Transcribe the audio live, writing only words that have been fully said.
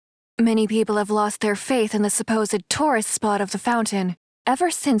Many people have lost their faith in the supposed tourist spot of the fountain.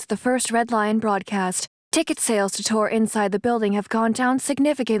 Ever since the first Red Lion broadcast, ticket sales to tour inside the building have gone down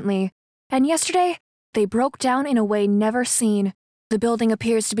significantly, and yesterday, they broke down in a way never seen. The building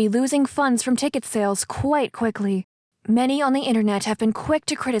appears to be losing funds from ticket sales quite quickly. Many on the internet have been quick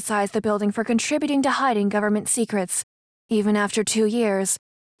to criticize the building for contributing to hiding government secrets. Even after 2 years,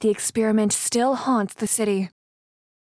 the experiment still haunts the city.